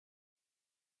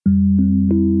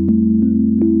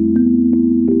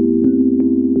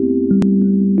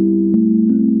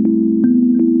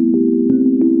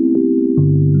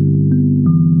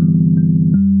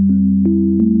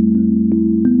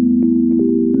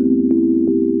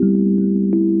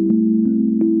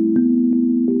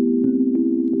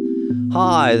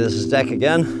Hi, this is Deck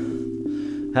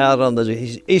again, out on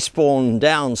the Eastbourne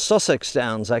Downs, Sussex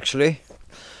Downs actually,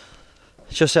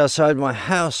 just outside my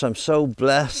house. I'm so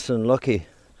blessed and lucky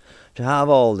to have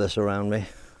all this around me.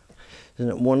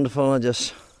 Isn't it wonderful? I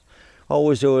just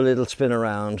always do a little spin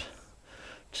around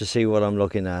to see what I'm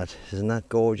looking at. Isn't that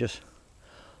gorgeous?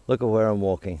 Look at where I'm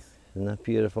walking. Isn't that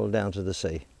beautiful? Down to the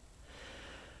sea.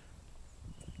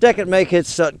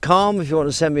 Deck@makehits.com if you want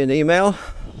to send me an email.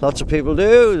 Lots of people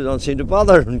do. They don't seem to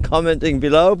bother commenting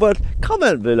below, but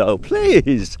comment below,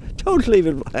 please. Don't leave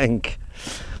it blank.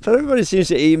 But everybody seems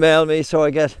to email me, so I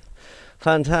get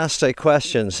fantastic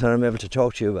questions that I'm able to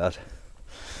talk to you about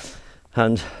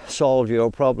and solve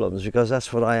your problems, because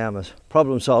that's what I am, a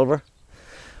problem solver.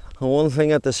 And one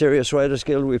thing at the Serious Writers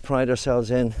Guild we pride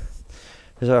ourselves in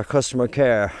is our customer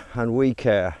care, and we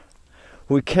care.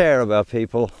 We care about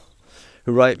people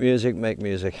who write music, make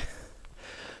music.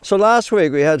 So last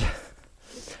week we had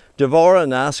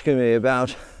Devoran asking me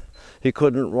about he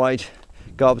couldn't write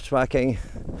gobsmacking,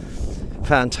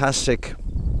 fantastic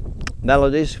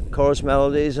melodies, chorus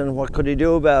melodies, and what could he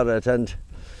do about it? And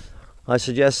I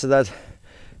suggested that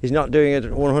he's not doing it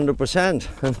 100%.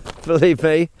 And believe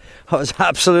me, I was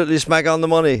absolutely smack on the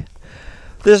money.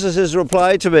 This is his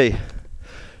reply to me.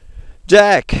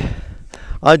 Deck,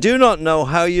 I do not know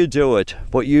how you do it,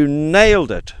 but you nailed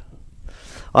it.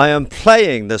 I am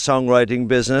playing the songwriting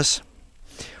business,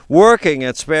 working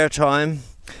at spare time,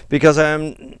 because I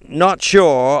am not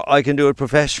sure I can do it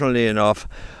professionally enough.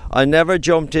 I never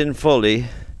jumped in fully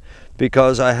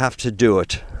because I have to do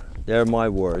it. They're my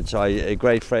words. A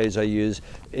great phrase I use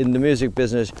in the music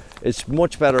business. It's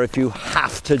much better if you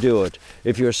have to do it.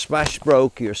 If you're smash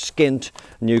broke, you're skint,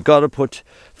 and you've got to put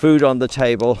food on the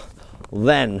table,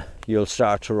 then you'll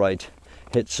start to write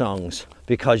hit songs,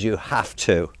 because you have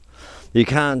to. You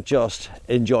can't just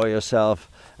enjoy yourself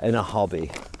in a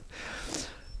hobby.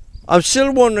 I'm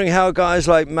still wondering how guys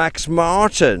like Max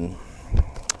Martin,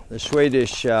 the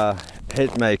Swedish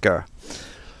hit maker,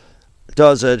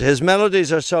 does it. His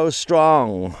melodies are so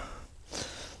strong,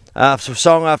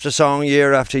 song after song,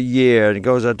 year after year, and it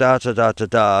goes da da da da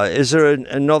da. Is there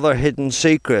another hidden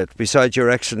secret besides your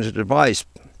excellent advice?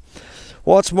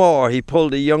 What's more, he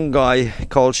pulled a young guy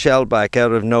called Shellback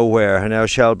out of nowhere, and now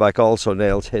Shellback also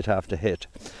nails hit after hit.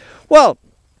 Well,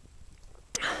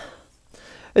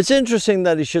 it's interesting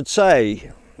that he should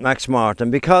say Max Martin,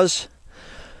 because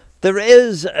there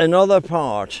is another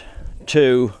part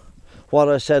to what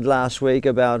I said last week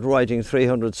about writing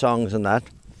 300 songs and that.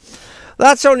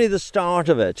 That's only the start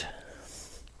of it.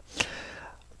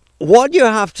 What you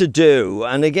have to do,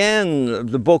 and again,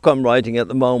 the book I'm writing at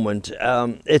the moment,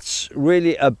 it's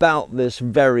really about this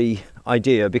very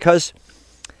idea, because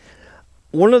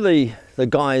one of the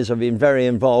guys I've been very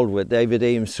involved with, David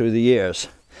Eames, through the years,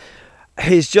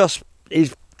 he's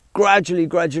gradually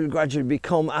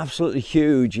become absolutely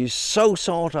huge. He's so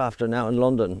sought after now in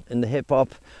London in the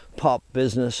hip-hop, pop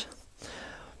business.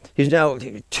 He's now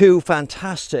 2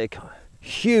 fantastic,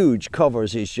 huge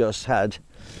covers he's just had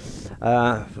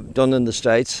done in the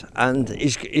States, and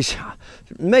he's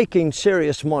making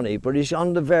serious money, but he's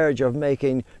on the verge of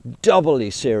making doubly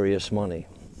serious money.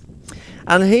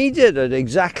 And he did it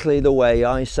exactly the way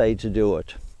I say to do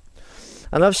it.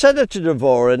 And I've said it to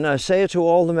Devoran, and I say it to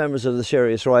all the members of the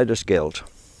Serious Writers Guild,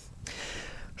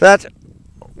 that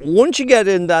once you get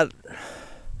in that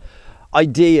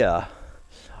idea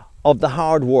of the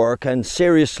hard work and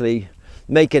seriously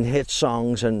making hit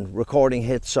songs and recording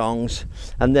hit songs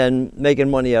and then making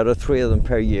money out of 3 of them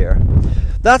per year,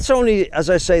 that's only, as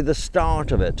I say, the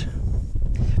start of it.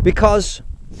 Because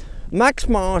Max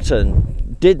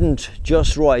Martin didn't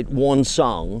just write one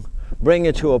song, bring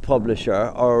it to a publisher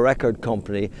or a record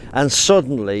company, and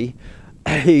suddenly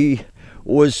he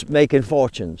was making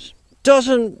fortunes.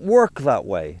 Doesn't work that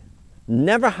way.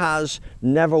 Never has,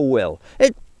 never will.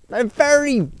 A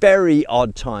very, very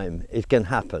odd time it can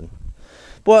happen.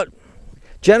 But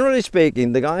generally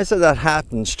speaking, the guys that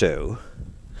happens to,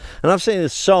 and I've seen it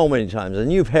so many times,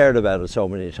 and you've heard about it so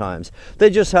many times,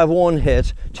 they just have 1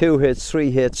 hit, 2 hits,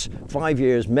 3 hits, 5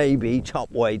 years maybe,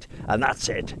 top weight, and that's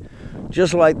it.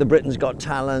 Just like the Britain's Got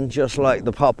Talent, just like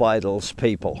the Pop Idols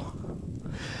people.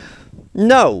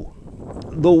 No,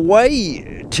 the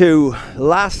way to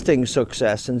lasting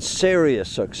success and serious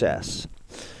success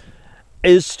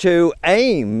is to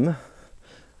aim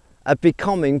at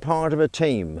becoming part of a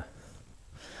team.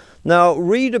 Now,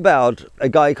 read about a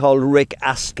guy called Rick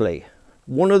Astley,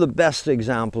 one of the best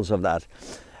examples of that.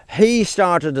 He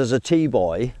started as a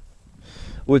T-boy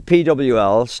with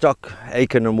PWL, Stock,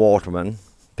 Aitken and Waterman,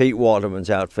 Pete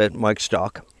Waterman's outfit, Mike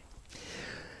Stock.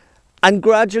 And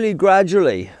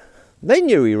gradually, They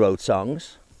knew he wrote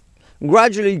songs.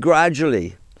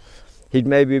 Gradually, he'd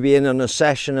maybe be in on a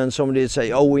session and somebody would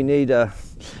say, oh, we need a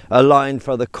line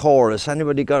for the chorus.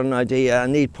 Anybody got an idea? I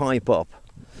need pipe up.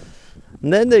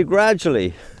 And then they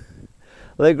gradually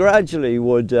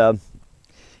would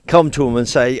come to him and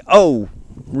say, oh,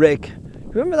 Rick,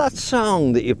 remember that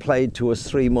song that you played to us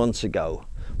 3 months ago?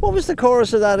 What was the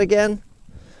chorus of that again?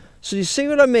 So you see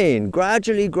what I mean?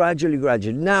 Gradually.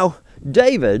 Now,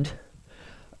 David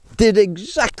did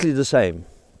exactly the same.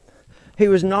 He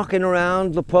was knocking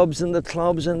around the pubs and the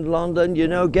clubs in London, you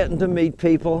know, getting to meet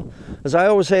people. As I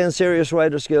always say in Serious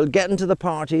Writers Guild, getting to the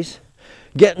parties,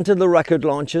 getting to the record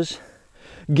launches,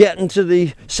 getting to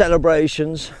the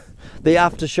celebrations, the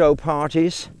after-show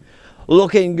parties,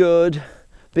 looking good,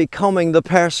 becoming the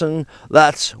person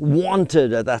that's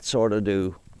wanted at that sort of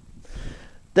do.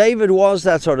 David was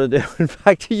that sort of do. In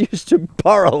fact, he used to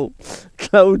borrow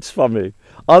clothes from me.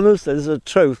 Honestly, this is the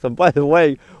truth. And by the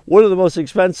way, one of the most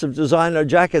expensive designer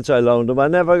jackets I loaned him, I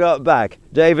never got back.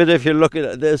 David, if you're looking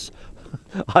at this,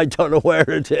 I don't know where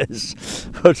it is,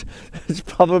 but it's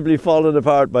probably fallen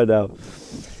apart by now.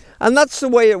 And that's the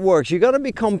way it works. You've got to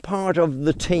become part of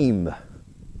the team.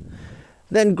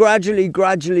 Then gradually,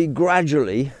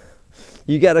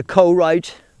 you get a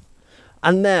co-write.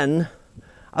 And then,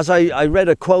 as I read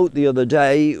a quote the other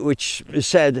day, which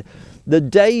said, the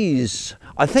days,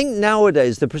 I think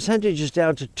nowadays the percentage is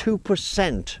down to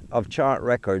 2% of chart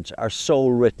records are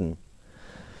sole written.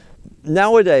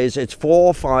 Nowadays it's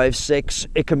 4, 5, 6,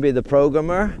 it can be the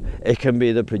programmer, it can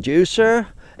be the producer,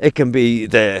 it can be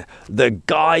the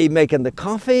guy making the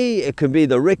coffee, it can be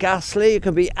the Rick Astley, it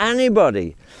can be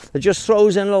anybody that just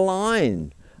throws in a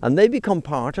line and they become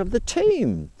part of the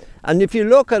team. And if you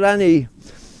look at any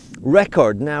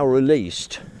record now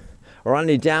released or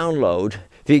any download,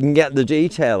 if you can get the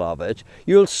detail of it,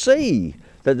 you'll see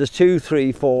that there's 2,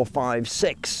 3, 4, 5,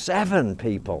 6, 7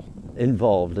 people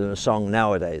involved in a song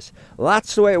nowadays.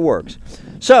 That's the way it works.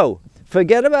 So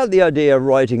forget about the idea of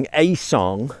writing a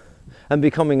song and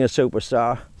becoming a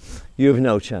superstar. You have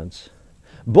no chance.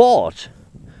 But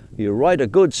you write a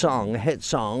good song, a hit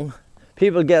song,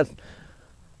 people get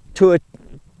to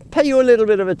pay you a little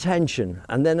bit of attention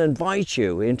and then invite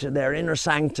you into their inner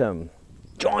sanctum.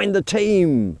 Join the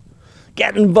team.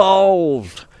 Get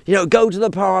involved, you know, go to the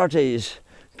parties.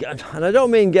 And I don't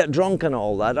mean get drunk and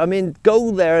all that. I mean,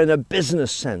 go there in a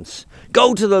business sense.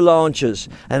 Go to the launches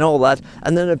and all that.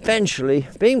 And then eventually,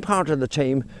 being part of the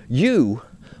team, you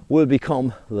will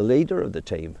become the leader of the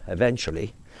team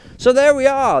eventually. So there we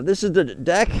are. This is the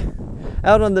deck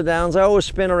out on the downs. I always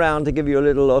spin around to give you a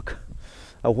little look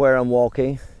at where I'm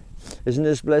walking. Isn't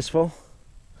this blissful?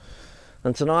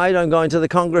 And tonight I'm going to the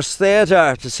Congress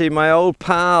Theatre to see my old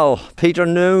pal, Peter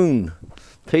Noon.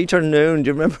 Peter Noon, do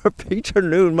you remember Peter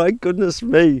Noon? My goodness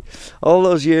me, all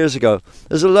those years ago.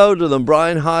 There's a load of them,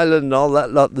 Brian Hyland and all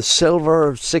that lot, the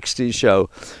Silver 60s show.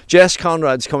 Jess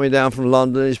Conrad's coming down from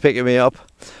London, he's picking me up.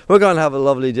 We're going to have a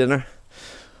lovely dinner.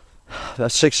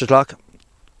 That's 6 o'clock.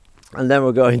 And then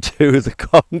we're going to the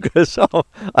Congress. Oh,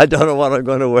 I don't know what I'm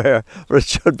going to wear, but it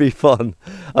should be fun.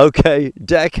 Okay,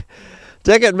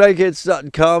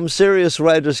 deck@makehits.com, Serious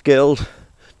Writers Guild,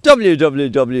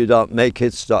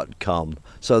 www.makehits.com.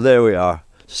 So there we are.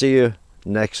 See you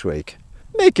next week.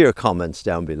 Make your comments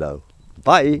down below.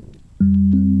 Bye.